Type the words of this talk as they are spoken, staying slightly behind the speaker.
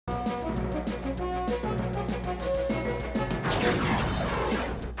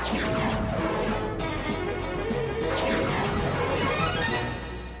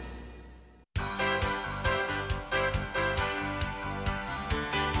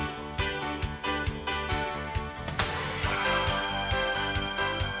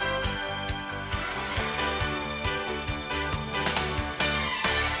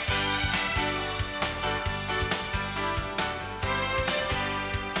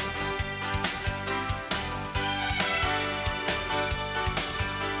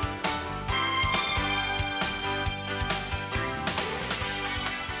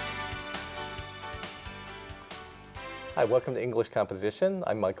Hi, welcome to English Composition.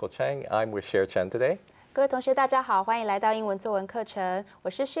 I'm Michael Chang. I'm with Cher Chen today. 各位同学，大家好，欢迎来到英文作文课程。我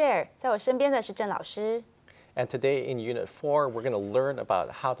是 Cher， 在我身边的是郑老师。And today in Unit 4, we're going to learn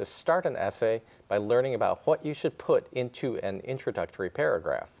about how to start an essay by learning about what you should put into an introductory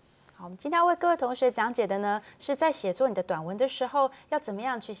paragraph. 好，我们今天要为各位同学讲解的呢，是在写作你的短文的时候，要怎么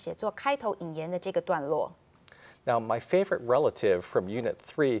样去写作开头引言的这个段落。Now, my favorite relative from Unit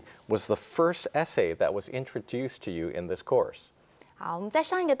 3 was the first essay that was introduced to you in this course. 好，我们在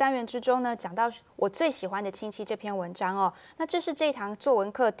上一个单元之中呢，讲到我最喜欢的亲戚这篇文章哦。那这是这一堂作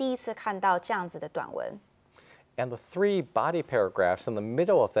文课第一次看到这样子的短文。And the three body paragraphs in the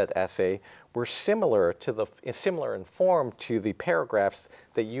middle of that essay were similar in form to the paragraphs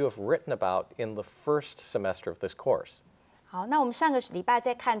that you have written about in the first semester of this course. 好，那我们上个礼拜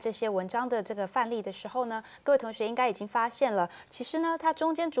在看这些文章的这个范例的时候呢，各位同学应该已经发现了，其实呢，它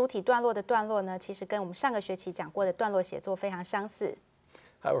中间主体段落的段落呢，其实跟我们上个学期讲过的段落写作非常相似。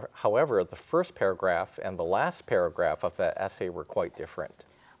However, the first paragraph and the last paragraph of that essay were quite different.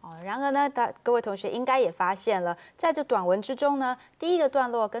 然而呢，各位同学应该也发现了，在这短文之中呢，第一个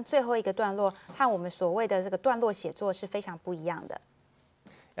段落跟最后一个段落和我们所谓的这个段落写作是非常不一样的。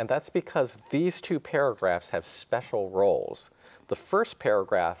And that's because these two paragraphs have special roles. The first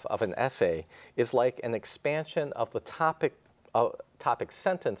paragraph of an essay is like an expansion of the topic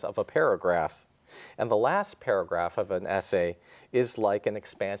sentence of a paragraph, and the last paragraph of an essay is like an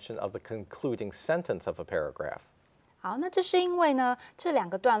expansion of the concluding sentence of a paragraph. 好，那这是因为呢，这两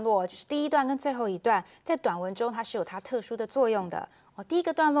个段落就是第一段跟最后一段，在短文中它是有它特殊的作用的。第一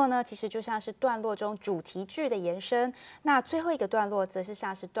个段落呢，其实就像是段落中主题句的延伸；那最后一个段落则是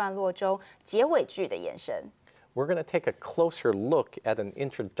像是段落中结尾句的延伸。We're going to take a closer look at an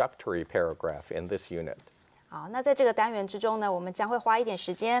introductory paragraph in this unit. 好，那在这个单元之中呢，我们将会花一点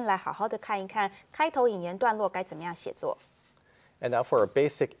时间来好好的看一看开头引言段落该怎么样写作。And now for a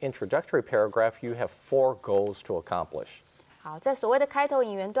basic introductory paragraph, you have 4 goals to accomplish. 好，在所谓的开头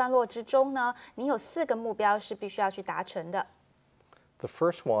引言段落之中呢，你有4个目标是必须要去达成的。The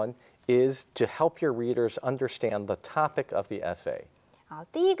first one is to help your readers understand the topic of the essay. 好，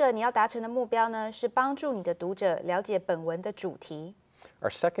第一个你要达成的目标呢，是帮助你的读者了解本文的主题。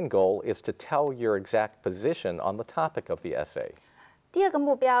Our second goal is to tell your exact position on the topic of the essay. 第二个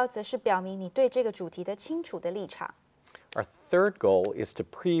目标则是表明你对这个主题的清楚的立场。Our third goal is to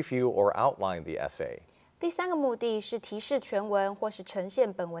preview or outline the essay. 第3个目的是提示全文或是呈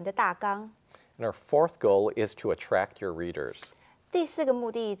现本文的大纲。And our fourth goal is to attract your readers. 第4个目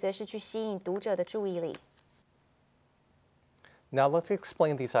的则是去吸引读者的注意力。Now let's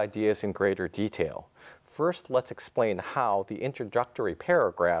explain these ideas in greater detail. First, let's explain how the introductory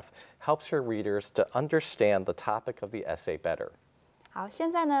paragraph helps your readers to understand the topic of the essay better. 好，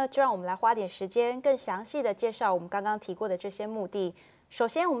现在呢，就让我们来花点时间，更详细的介绍我们刚刚提过的这些目的。首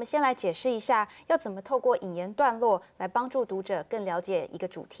先，我们先来解释一下，要怎么透过引言段落来帮助读者更了解一个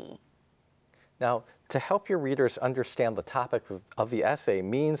主题。Now, to help your readers understand the topic of the essay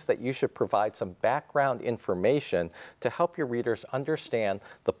means that you should provide some background information to help your readers understand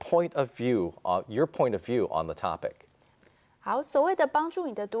the your point of view on the topic. 好，所谓的帮助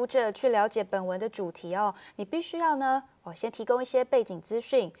你的读者去了解本文的主题哦，你必须要呢，先提供一些背景资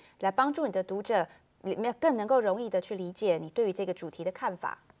讯，来帮助你的读者更能够容易的去理解你对于这个主题的看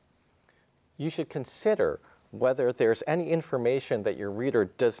法。You should consider whether there's any information that your reader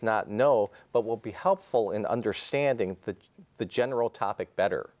does not know but will be helpful in understanding the general topic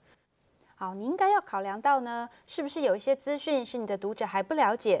better. 好，你应该要考量到呢，是不是有一些资讯是你的读者还不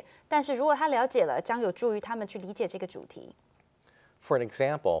了解，但是如果他了解了，将有助于他们去理解这个主题。For an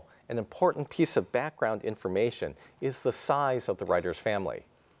example, an important piece of background information is the size of the writer's family.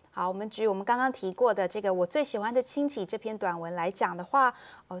 好，我们举我们刚刚提过的这个我最喜欢的亲戚这篇短文来讲的话，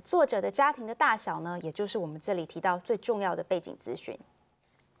作者的家庭的大小呢，也就是我们这里提到最重要的背景资讯。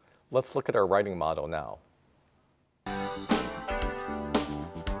Let's look at our writing model now.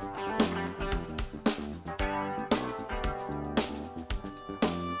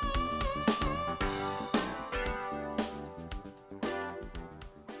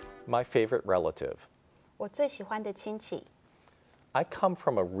 My favorite relative. 我最喜欢的亲戚。I come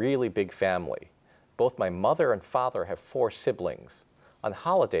from a really big family. Both my mother and father have 4 siblings. On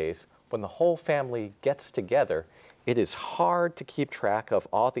holidays, when the whole family gets together, it is hard to keep track of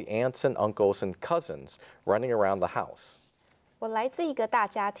all the aunts and uncles and cousins running around the house. 我来自一个大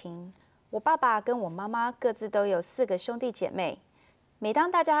家庭，我爸爸跟我妈妈各自都有4个兄弟姐妹。每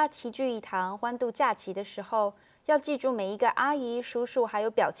当大家齐聚一堂欢度假期的时候，要记住每一个阿姨、叔叔还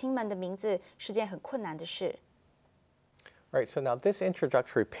有表亲们的名字是件很困难的事。Right, so now this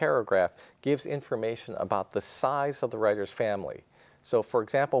introductory paragraph gives information about the size of the writer's family. So for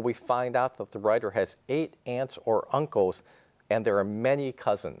example, we find out that the writer has 8 aunts or uncles, and there are many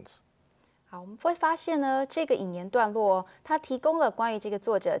cousins. 好，我们会发现呢，这个引言段落它提供了关于这个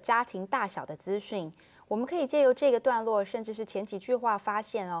作者家庭大小的资讯。我们可以借由这个段落，甚至是前几句话，发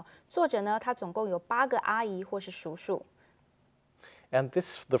现哦，作者呢，他总共有8个阿姨或是叔叔。And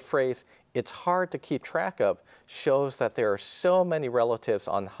the phrase, "it's hard to keep track of," shows that there are so many relatives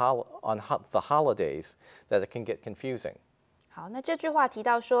on the holidays that it can get confusing. 好，那这句话提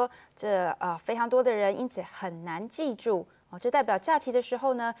到说，非常多的人，因此很难记住哦。这代表假期的时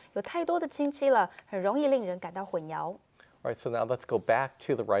候呢，有太多的亲戚了，很容易令人感到混淆。All right, so now let's go back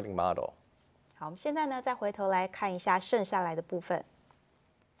to the writing model. 好，我们现在呢，再回头来看一下剩下来的部分。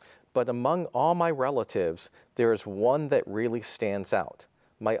But among all my relatives, there is one that really stands out,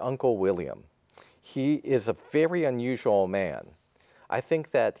 my Uncle William. He is a very unusual man. I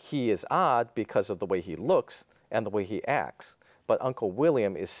think that he is odd because of the way he looks and the way he acts, but Uncle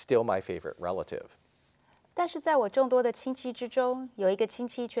William is still my favorite relative. 但是在我众多的亲戚之中，有一个亲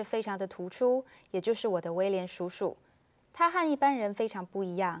戚却非常的突出，也就是我的威廉叔叔。他和一般人非常不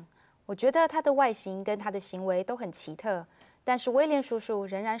一样，我觉得他的外形跟他的行为都很奇特。但是威廉叔叔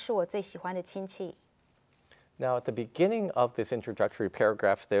仍然是我最喜欢的亲戚。Now, at the beginning of this introductory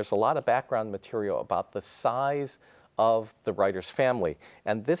paragraph, there's a lot of background material about the size of the writer's family.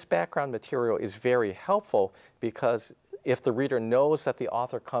 And this background material is very helpful because if the reader knows that the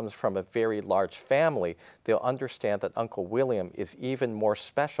author comes from a very large family, they'll understand that Uncle William is even more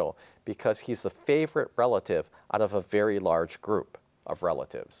special because he's the favorite relative out of a very large group of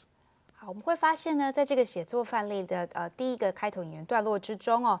relatives. 好，我们会发现呢，在这个写作范例的第一个开头引言段落之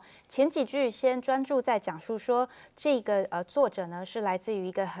中哦，前几句先专注在讲述说这个作者呢是来自于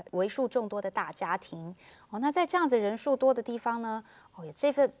一个为数众多的大家庭哦。那在这样子人数多的地方呢，哦，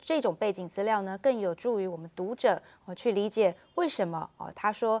这种背景资料呢，更有助于我们读者去理解为什么哦，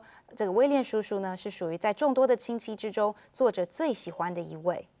他说这个威廉叔叔呢是属于在众多的亲戚之中作者最喜欢的一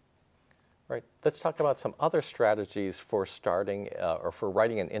位。Right. Let's talk about some other strategies for starting or for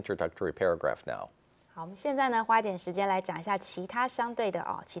writing an introductory paragraph now. 好，我们现在呢花一点时间来讲一下其他相对的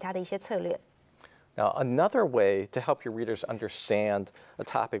其他的一些策略。Now, another way to help your readers understand a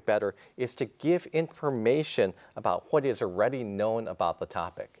topic better is to give information about what is already known about the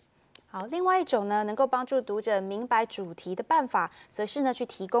topic. 好，另外一种呢，能够帮助读者明白主题的办法，则是呢去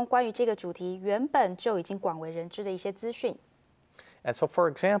提供关于这个主题原本就已经广为人知的一些资讯。And so,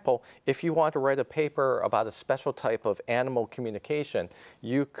 for example, if you want to write a paper about a special type of animal communication,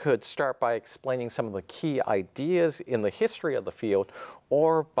 you could start by explaining some of the key ideas in the history of the field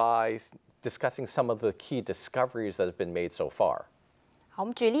or by discussing some of the key discoveries that have been made so far. 好，我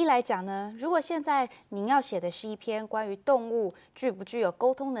们举例来讲呢，如果现在您要写的是一篇关于动物具不具有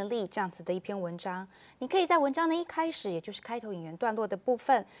沟通能力这样子的一篇文章，你可以在文章的一开始，也就是开头引言段落的部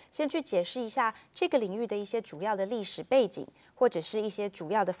分，先去解释一下这个领域的一些主要的历史背景，或者是一些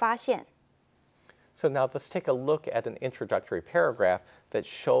主要的发现。So now let's take a look at an introductory paragraph that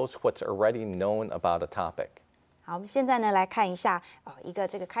shows what's already known about a topic. 好，我们现在呢来看一下一个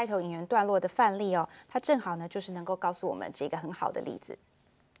这个开头引言段落的范例哦，它正好呢就是能够告诉我们这个很好的例子。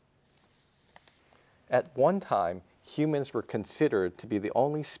At one time, humans were considered to be the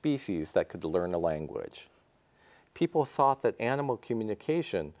only species that could learn a language. People thought that animal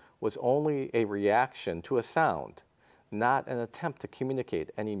communication was only a reaction to a sound, not an attempt to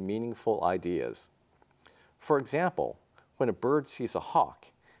communicate any meaningful ideas. For example, when a bird sees a hawk,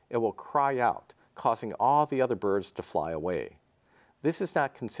 it will cry out, causing all the other birds to fly away. This is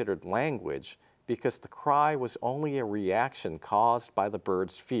not considered language because the cry was only a reaction caused by the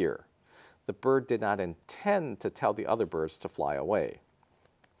bird's fear. The bird did not intend to tell the other birds to fly away.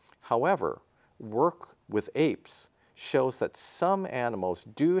 However, work with apes shows that some animals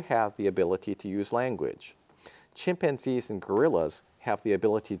do have the ability to use language. Chimpanzees and gorillas have the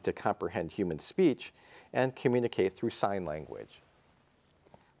ability to comprehend human speech and communicate through sign language.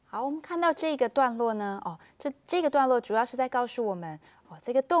 好，我们看到这个段落呢，这个段落主要是在告诉我们，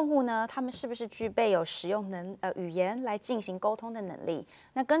这个动物呢，它们是不是具备有使用语言来进行沟通的能力？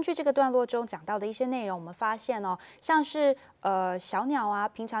那根据这个段落中讲到的一些内容，我们发现像是小鸟啊，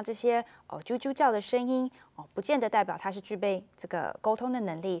平常这些啾啾叫的声音不见得代表它是具备这个沟通的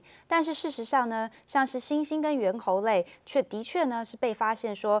能力，但是事实上呢，像是猩猩跟猿猴类，却的确呢是被发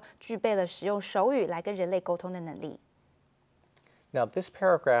现说具备了使用手语来跟人类沟通的能力。Now, this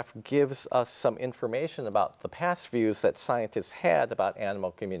paragraph gives us some information about the past views that scientists had about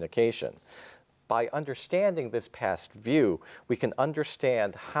animal communication. By understanding this past view, we can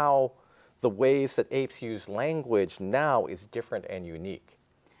understand how the ways that apes use language now is different and unique.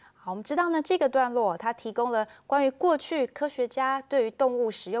 好，我们知道呢，这个段落它提供了关于过去科学家对于动物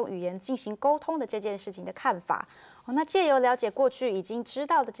使用语言进行沟通的这件事情的看法。那借由了解过去已经知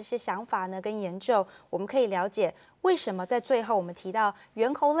道的这些想法呢，跟研究，我们可以了解为什么在最后我们提到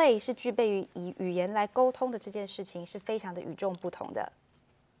猿猴类是具备于以语言来沟通的这件事情是非常的与众不同的。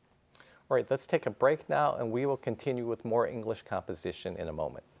All right, let's take a break now, and we will continue with more English composition in a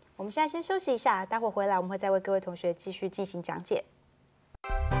moment. 我们现在先休息一下，待会回来我们会再为各位同学继续进行讲解。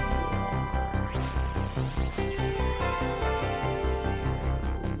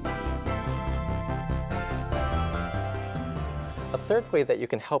A third way that you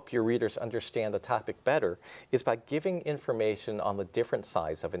can help your readers understand a topic better is by giving information on the different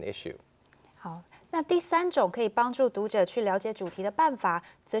sides of an issue. 好，那第三种可以帮助读者去了解主题的办法，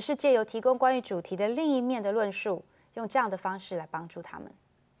则是借由提供关于主题的另一面的论述，用这样的方式来帮助他们。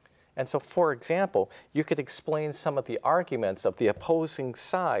And so, for example, you could explain some of the arguments of the opposing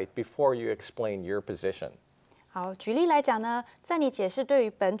side before you explain your position. 好，举例来讲呢，在你解释对于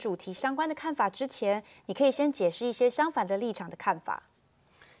本主题相关的看法之前，你可以先解释一些相反的立场的看法。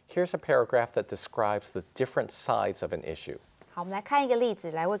Here's a paragraph that describes the different sides of an issue. 好，我们来看一个例子，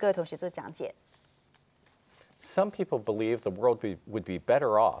来为各位同学做讲解。Some people believe the world would be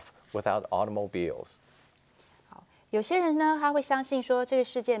better off without automobiles. 好，有些人呢，他会相信说，这个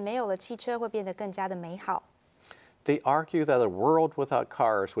世界没有了汽车会变得更加的美好。They argue that a world without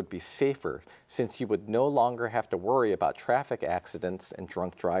cars would be safer since you would no longer have to worry about traffic accidents and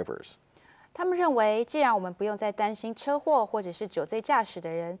drunk drivers. 他们认为，既然我们不用再担心车祸或者是酒醉驾驶的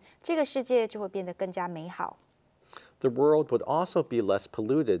人，这个世界就会变得更加美好。The world would also be less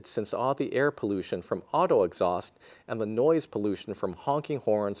polluted since all the air pollution from auto exhaust and the noise pollution from honking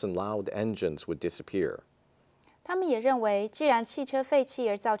horns and loud engines would disappear. 他们也认为，既然汽车废气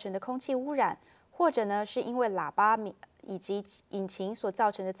而造成的空气污染，或者呢是因为喇叭以及引擎所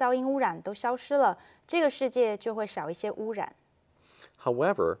造成的噪音污染都消失了，这个世界就会少一些污染。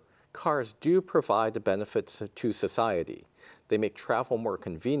However, cars do provide benefits to society. They make travel more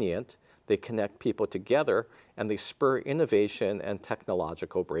convenient, they connect people together, and they spur innovation and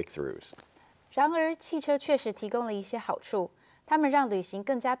technological breakthroughs. 然而，汽车确实提供了一些好处，它们让旅行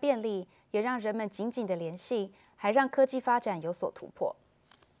更加便利，也让人们紧紧的联系，还让科技发展有所突破。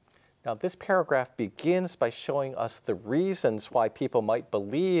Now, this paragraph begins by showing us the reasons why people might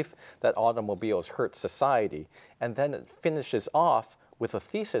believe that automobiles hurt society, and then it finishes off with a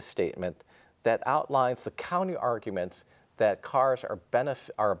thesis statement that outlines the counter-arguments that cars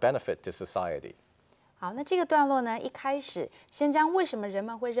are a benefit to society. 好，那这个段落呢，一开始先将为什么人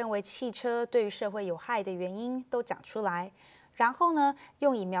们会认为汽车对于社会有害的原因都讲出来，然后呢，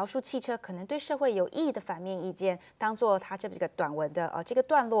用以描述汽车可能对社会有益的反面意见，当做它这个短文的这个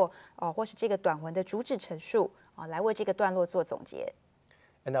段落或是这个短文的主旨陈述来为这个段落做总结。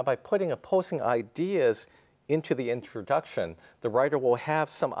And now by putting opposing ideas into the introduction, the writer will have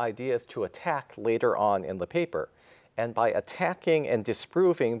some ideas to attack later on in the paper. And by attacking and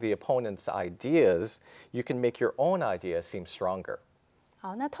disproving the opponent's ideas, you can make your own ideas seem stronger.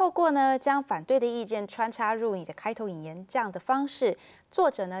 好，那透过呢将反对的意见穿插入你的开头引言这样的方式，作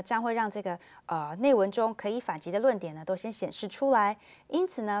者呢将会让这个内文中可以反击的论点呢都先显示出来，因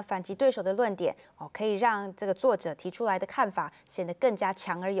此呢反击对手的论点可以让这个作者提出来的看法显得更加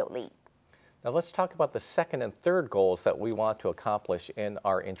强而有力。Now let's talk about the second and third goals that we want to accomplish in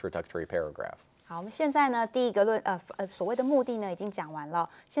our introductory paragraph. 好，我们现在呢第一个所谓的目的呢已经讲完了，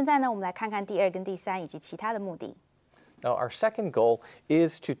现在呢我们来看看第二跟第三以及其他的目的。Now, our second goal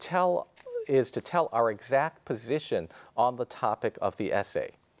is to tell our exact position on the topic of the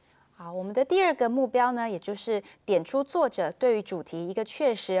essay. 好，我们的第二个目标呢，也就是点出作者对于主题一个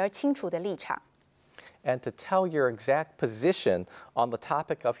确实而清楚的立场。And to tell your exact position on the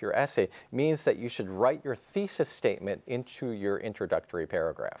topic of your essay means that you should write your thesis statement into your introductory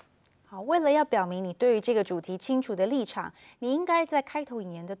paragraph. 好，为了要表明你对于这个主题清楚的立场，你应该在开头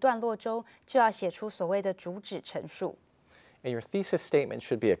引言的段落中就要写出所谓的主旨陈述。And your thesis statement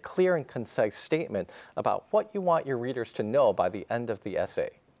should be a clear and concise statement about what you want your readers to know by the end of the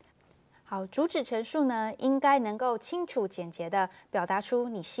essay. 好，主旨陈述呢，应该能够清楚简洁地表达出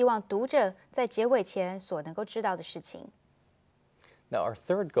你希望读者在结尾前所能够知道的事情。Now, our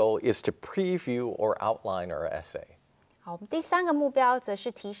third goal is to preview or outline our essay. 好，我们第三个目标则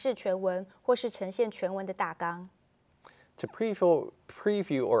是提示全文或是呈现全文的大纲。To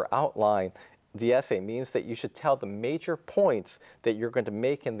preview or outline the essay means that you should tell the major points that you're going to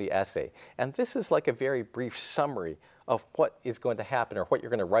make in the essay. And this is like a very brief summary of what is going to happen or what you're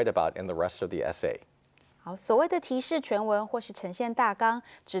going to write about in the rest of the essay. 好，所谓的提示全文或是呈现大纲，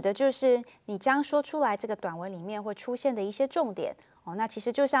指的就是你将说出来这个短文里面会出现的一些重点。那其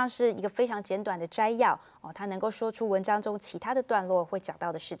实就像是一个非常简短的摘要。它能够说出文章中其他的段落会讲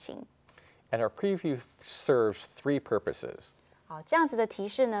到的事情。And our preview serves three purposes. 好，这样子的提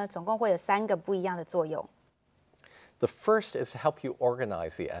示呢，总共会有3个不一样的作用。The first is to help you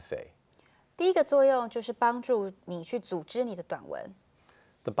organize the essay. 第一个作用就是帮助你去组织你的短文。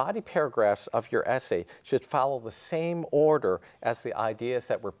The body paragraphs of your essay should follow the same order as the ideas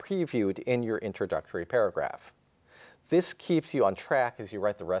that were previewed in your introductory paragraph. This keeps you on track as you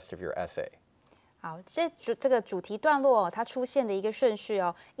write the rest of your essay. 好，这个主题段落它出现的一个顺序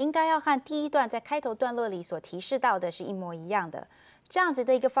应该要和第一段在开头段落里所提示到的是一模一样的。这样子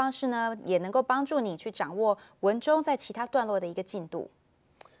的一个方式呢，也能够帮助你去掌握文中在其他段落的一个进度。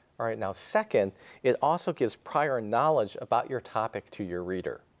All right, now second, it also gives prior knowledge about your topic to your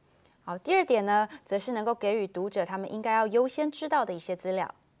reader. 好，第二点呢，则是能够给予读者他们应该要优先知道的一些资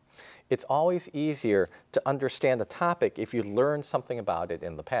料。It's always easier to understand a topic if you learned something about it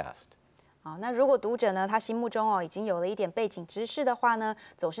in the past. 好，那如果读者呢，他心目中已经有了一点背景知识的话呢，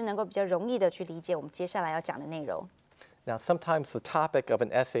总是能够比较容易的去理解我们接下来要讲的内容。Now, sometimes the topic of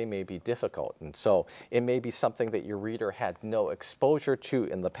an essay may be difficult, and so it may be something that your reader had no exposure to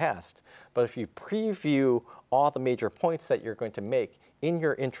in the past. But if you preview all the major points that you're going to make in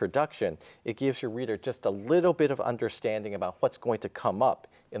your introduction, it gives your reader just a little bit of understanding about what's going to come up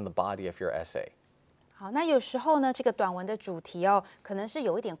in the body of your essay. 好，那有时候呢，这个短文的主题可能是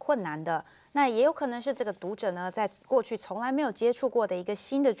有一点困难的，那也有可能是这个读者呢，在过去从来没有接触过的一个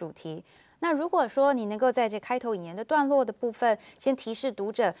新的主题。那如果说你能够在这开头引言的段落的部分，先提示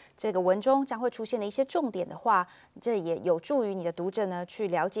读者这个文中将会出现的一些重点的话，这也有助于你的读者呢去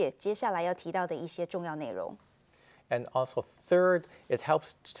了解接下来要提到的一些重要内容。And also, third, it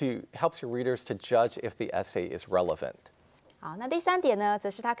helps your readers to judge if the essay is relevant. 好，那第3点呢，则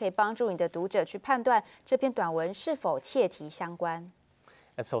是它可以帮助你的读者去判断这篇短文是否切题相关。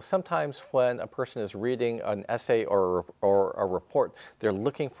And so sometimes when a person is reading an essay or a report, they're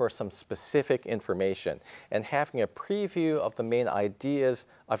looking for some specific information. And having a preview of the main ideas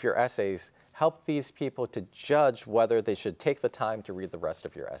of your essays help these people to judge whether they should take the time to read the rest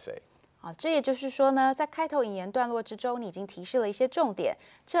of your essay. 好，这也就是说呢，在开头引言段落之中，你已经提示了一些重点，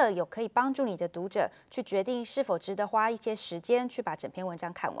这有可以帮助你的读者去决定是否值得花一些时间去把整篇文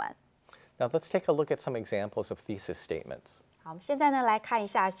章看完。Now let's take a look at some examples of thesis statements. 好，我们现在呢来看一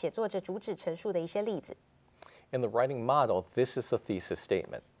下写作者主旨陈述的一些例子。In the writing model, this is the thesis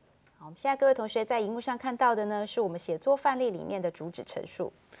statement. 好，我们现在各位同学在荧幕上看到的呢，是我们写作范例里面的主旨陈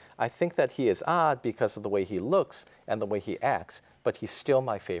述。I think that he is odd because of the way he looks and the way he acts, but he's still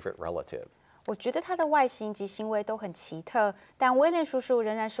my favorite relative. 我觉得他的外形及行为都很奇特，但威廉叔叔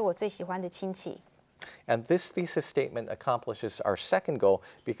仍然是我最喜欢的亲戚。And this thesis statement accomplishes our second goal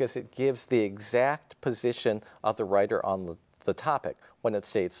because it gives the exact position of the writer on the topic when it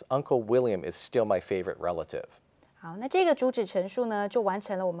states, Uncle William is still my favorite relative. 好，那这个主旨陈述呢，就完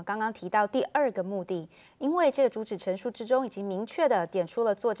成了我们刚刚提到第2个目的，因为这个主旨陈述之中已经明确的点出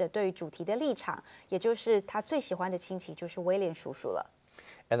了作者对于主题的立场，也就是他最喜欢的亲戚就是威廉叔叔了。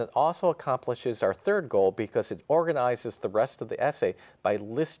And it also accomplishes our third goal because it organizes the rest of the essay by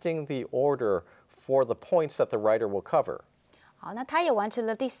listing the order for the points that the writer will cover. 好，那他也完成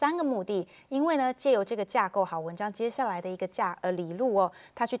了第3个目的，因为呢，借由这个架构好文章接下来的一个理路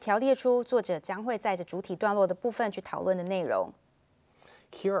他去条列出作者将会在这主体段落的部分去讨论的内容。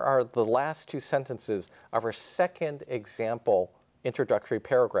Here are the last 2 sentences of our second example introductory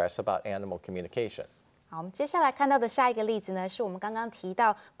paragraphs about animal communication. 好，我们接下来看到的下一个例子呢，是我们刚刚提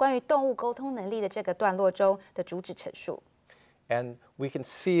到关于动物沟通能力的这个段落中的主旨陈述。And we can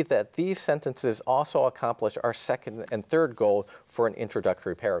see that these sentences also accomplish our second and third goal for an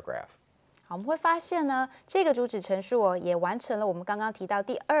introductory paragraph. 好，我们会发现呢，这个主旨陈述也完成了我们刚刚提到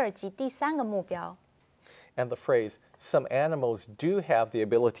第2及第3个目标。And the phrase, some animals do have the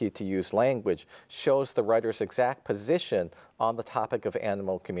ability to use language, shows the writer's exact position on the topic of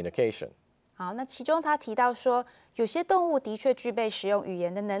animal communication. 好，那其中他提到说，有些动物的确具备使用语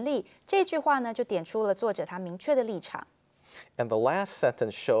言的能力，这句话呢，就点出了作者他明确的立场。And the last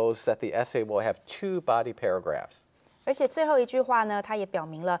sentence shows that the essay will have 2 body paragraphs. 而且最后一句话呢，它也表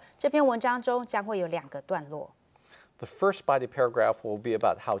明了这篇文章中将会有2个段落。The first body paragraph will be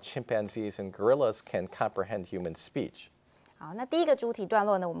about how chimpanzees and gorillas can comprehend human speech. 好，那第一个主体段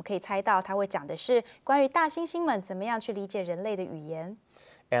落呢，我们可以猜到它会讲的是关于大猩猩们怎么样去理解人类的语言。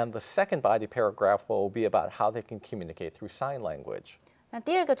And the second body paragraph will be about how they can communicate through sign language. 那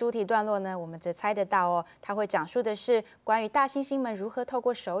第2个主体段落呢，我们则猜得到它会讲述的是关于大猩猩们如何透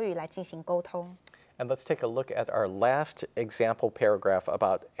过手语来进行沟通。And let's take a look at our last example paragraph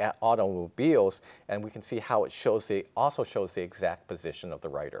about automobiles, and we can see how it also shows the exact position of the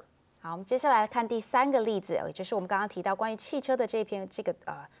writer. 好，我们接下来看第3个例子，也就是我们刚刚提到关于汽车的这个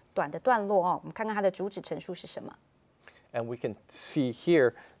短的段落哦。我们看看它的主旨陈述是什么。And we can see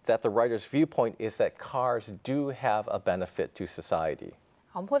here that the writer's viewpoint is that cars do have a benefit to society.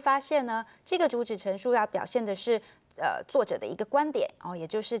 好，我们会发现呢，这个主旨陈述要表现的是作者的一个观点哦，也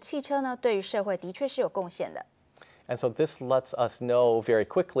就是汽车呢对于社会的确是有贡献的。And so this lets us know very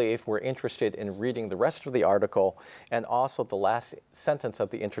quickly if we're interested in reading the rest of the article, and also the last sentence of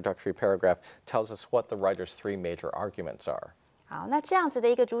the introductory paragraph tells us what the writer's 3 major arguments are. 好，那这样子的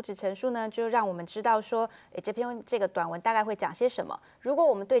一个主旨陈述呢，就让我们知道说，这个短文大概会讲些什么。如果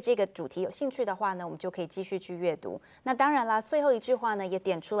我们对这个主题有兴趣的话呢，我们就可以继续去阅读。那当然啦，最后一句话呢，也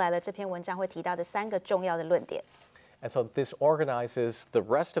点出来了这篇文章会提到的3个重要的论点。And so this organizes the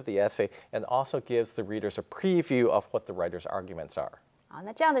rest of the essay and also gives the readers a preview of what the writer's arguments are. 好，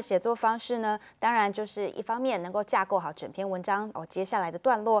那这样的写作方式呢，当然就是一方面能够架构好整篇文章接下来的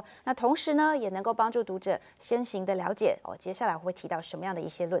段落，那同时呢，也能够帮助读者先行的了解接下来会提到什么样的一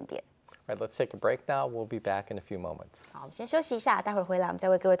些论点。Right, let's take a break now. We'll be back in a few moments. 好，我们先休息一下，待会儿回来我们再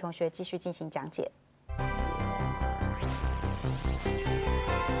为各位同学继续进行讲解。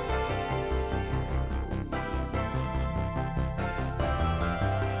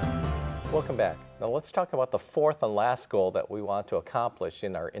Welcome back. Now let's talk about the 4th and last goal that we want to accomplish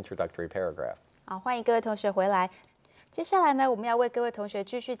in our introductory paragraph. 好，欢迎各位同学回来。接下来呢，我们要为各位同学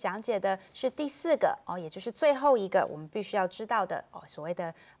继续讲解的是第4个也就是最后一个我们必须要知道的所谓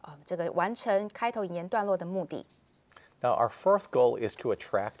的这个完成开头引言段落的目的。Now our 4th goal is to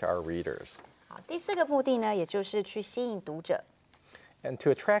attract our readers. 好，第4个目的呢，也就是去吸引读者。And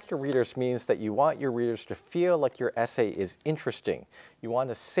to attract your readers means that you want your readers to feel like your essay is interesting. You want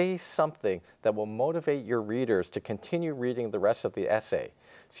to say something that will motivate your readers to continue reading the rest of the essay.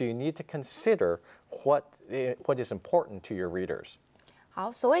 So you need to consider what is important to your readers.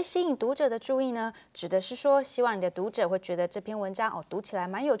 好，所谓吸引读者的注意呢，指的是说，希望你的读者会觉得这篇文章读起来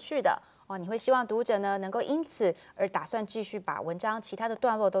蛮有趣的你会希望读者呢能够因此而打算继续把文章其他的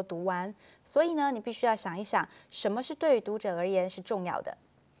段落都读完。所以呢，你必须要想一想，什么是对于读者而言是重要的。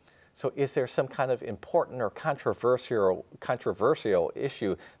So is there some kind of important or controversial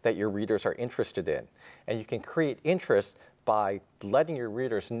issue that your readers are interested in? And you can create interest by letting your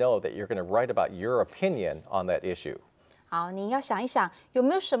readers know that you're going to write about your opinion on that issue. 好，你要想一想，有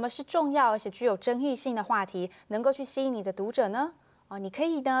没有什么是重要而且具有争议性的话题，能够去吸引你的读者呢？你可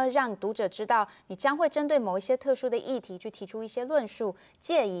以呢让读者知道，你将会针对某一些特殊的议题去提出一些论述，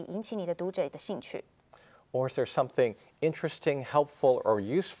借以引起你的读者的兴趣。Or is there something interesting, helpful, or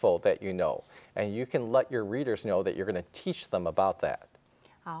useful that you know? And you can let your readers know that you're going to teach them about that.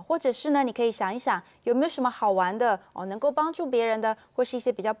 好，或者是呢，你可以想一想，有没有什么好玩的能够帮助别人的，或是一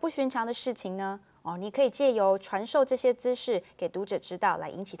些比较不寻常的事情呢？你可以借由传授这些知识给读者知道，来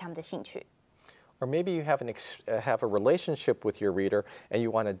引起他们的兴趣。Or maybe you have a relationship with your reader and you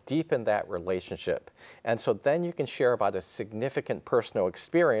want to deepen that relationship. And so then you can share about a significant personal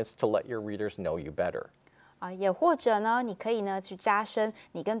experience to let your readers know you better. 也或者呢，你可以呢去加深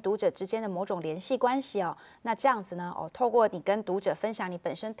你跟读者之间的某种联系关系那这样子呢，透过你跟读者分享你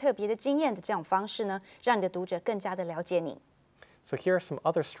本身特别的经验的这种方式呢，让你的读者更加的了解你。So here are some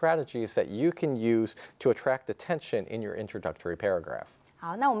other strategies that you can use to attract attention in your introductory paragraph.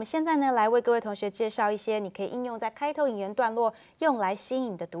 好，那我们现在呢，来为各位同学介绍一些你可以应用在开头引言段落，用来吸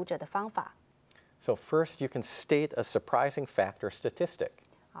引你的读者的方法。So first, you can state a surprising fact or statistic.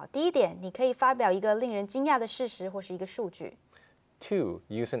 好，第一点，你可以发表一个令人惊讶的事实或是一个数据。2,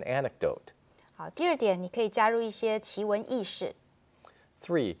 use an anecdote. 好，第二点，你可以加入一些奇闻异事。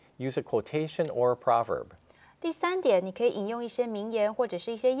 3, use a quotation or a proverb. 第三点，你可以引用一些名言或者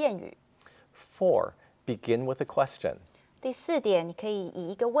是一些谚语。 4, begin with a question. 第四点，你可以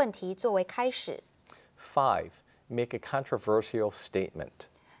以一个问题作为开始。 5, make a controversial statement.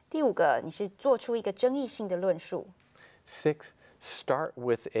 第五个，你是做出一个争议性的论述。 6, start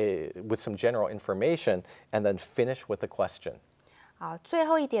with some general information and then finish with a question. 好，最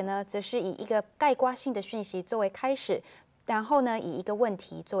后一点呢，则是以一个概括性的讯息作为开始，然后呢，以一个问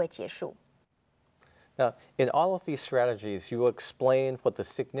题作为结束。Now, in all of these strategies, you will explain what the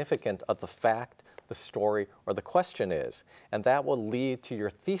significance of the fact, the story, or the question is, and that will lead to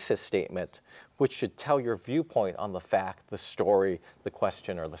your thesis statement, which should tell your viewpoint on the fact, the story, the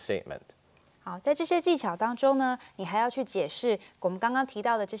question, or the statement. 好，在这些技巧当中呢，你还要去解释我们刚刚提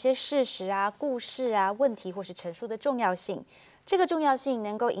到的这些事实啊、故事啊、问题或是陈述的重要性。这个重要性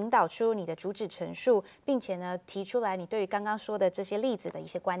能够引导出你的主旨陈述，并且呢，提出来你对于刚刚说的这些例子的一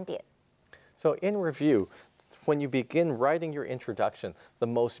些观点。So in review, when you begin writing your introduction, the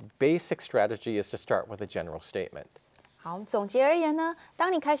most basic strategy is to start with a general statement. 好，我们总结而言呢，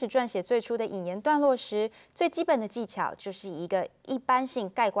当你开始撰写最初的引言段落时，最基本的技巧就是以一个一般性、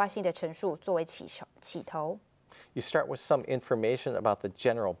概括性的陈述作为起头。You start with some information about the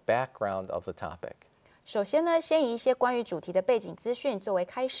general background of the topic. 首先呢，先以一些关于主题的背景资讯作为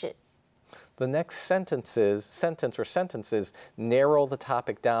开始。The next sentence or sentences narrow the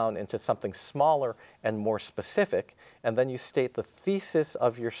topic down into something smaller and more specific, and then you state the thesis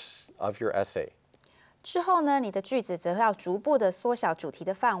of your essay. 之后呢，你的句子则要逐步的缩小主题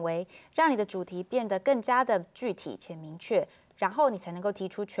的范围，让你的主题变得更加的具体且明确，然后你才能够提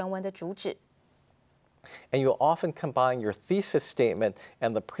出全文的主旨。And you'll often combine your thesis statement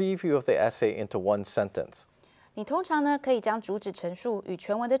and the preview of the essay into one sentence. 你通常呢可以将主旨陈述与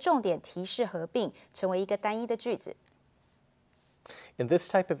全文的重点提示合并，成为一个单一的句子。In this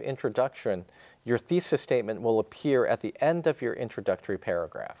type of introduction, your thesis statement will appear at the end of your introductory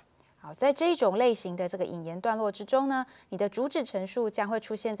paragraph. 好，在这一种类型的这个引言段落之中呢，你的主旨陈述将会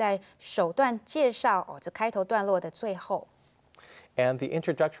出现在首段介绍这开头段落的最后。And the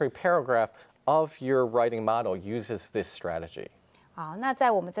introductory paragraph of your writing model uses this strategy. 好，那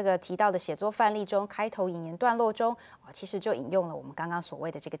在我们这个提到的写作范例中，开头引言段落中，其实就引用了我们刚刚所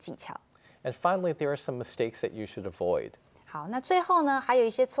谓的这个技巧。And finally, there are some mistakes that you should avoid. 好，那最后呢，还有一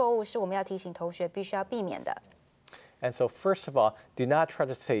些错误是我们要提醒同学必须要避免的。And so first of all, do not try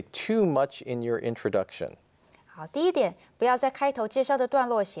to say too much in your introduction. 好，第一点，不要在开头介绍的段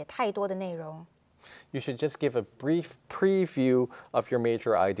落写太多的内容。You should just give a brief preview of your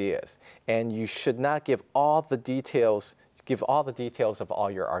major ideas, and you should not give all the details of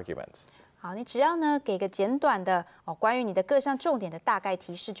all your arguments. 好，你只要呢给个简短的关于你的各项重点的大概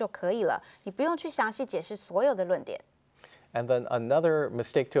提示就可以了，你不用去详细解释所有的论点。And then another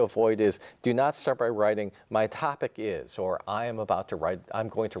mistake to avoid is do not start by writing my topic is or I'm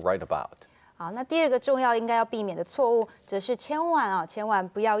going to write about. 好，那第二个重要应该要避免的错误，则是千万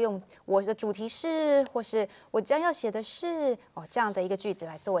不要用我的主题是或是我将要写的是这样的一个句子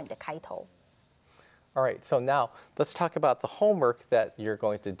来作为你的开头。All right, so now let's talk about the homework that you're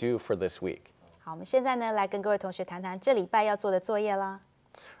going to do for this week. 好，我们现在呢来跟各位同学谈谈这礼拜要做的作业啦。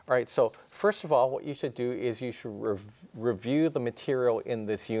All right, so first of all, what you should do is you should review the material in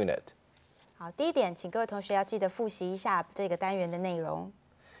this unit. 好，第一点，请各位同学要记得复习一下这个单元的内容。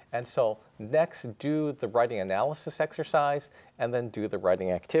And so next, do the writing analysis exercise, and then do the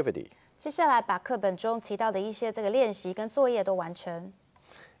writing activity. 接下来把课本中提到的一些这个练习跟作业都完成。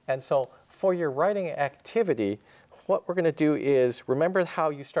And so for your writing activity, what we're going to do is remember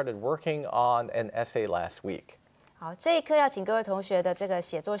how you started working on an essay last week. 好，这一课要请各位同学的这个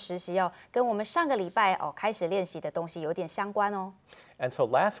写作实习跟我们上个礼拜开始练习的东西有点相关哦。And so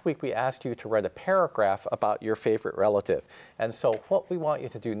last week we asked you to write a paragraph about your favorite relative. And so what we want you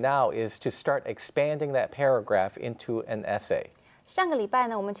to do now is to start expanding that paragraph into an essay. 上个礼拜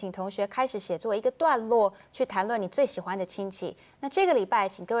呢，我们请同学开始写作一个段落，去谈论你最喜欢的亲戚。那这个礼拜，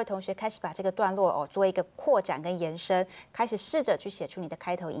请各位同学开始把这个段落做一个扩展跟延伸，开始试着去写出你的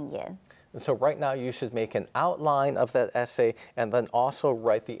开头引言。And so right now you should make an outline of that essay and then also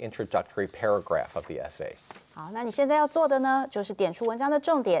write the introductory paragraph of the essay. 好，那你现在要做的呢，就是点出文章的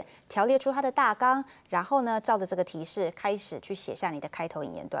重点，条列出它的大纲，然后呢，照着这个提示开始去写下你的开头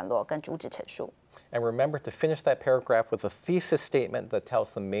引言段落跟主旨陈述。And remember to finish that paragraph with a thesis statement that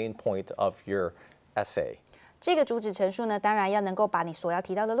tells the main point of your essay. 这个主旨陈述呢，当然要能够把你所要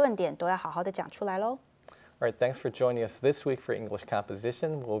提到的论点都要好好的讲出来喽。All right, thanks for joining us this week for English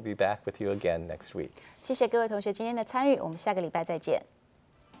Composition. We'll be back with you again next week. 谢谢各位同学今天的参与，我们下个礼拜再见。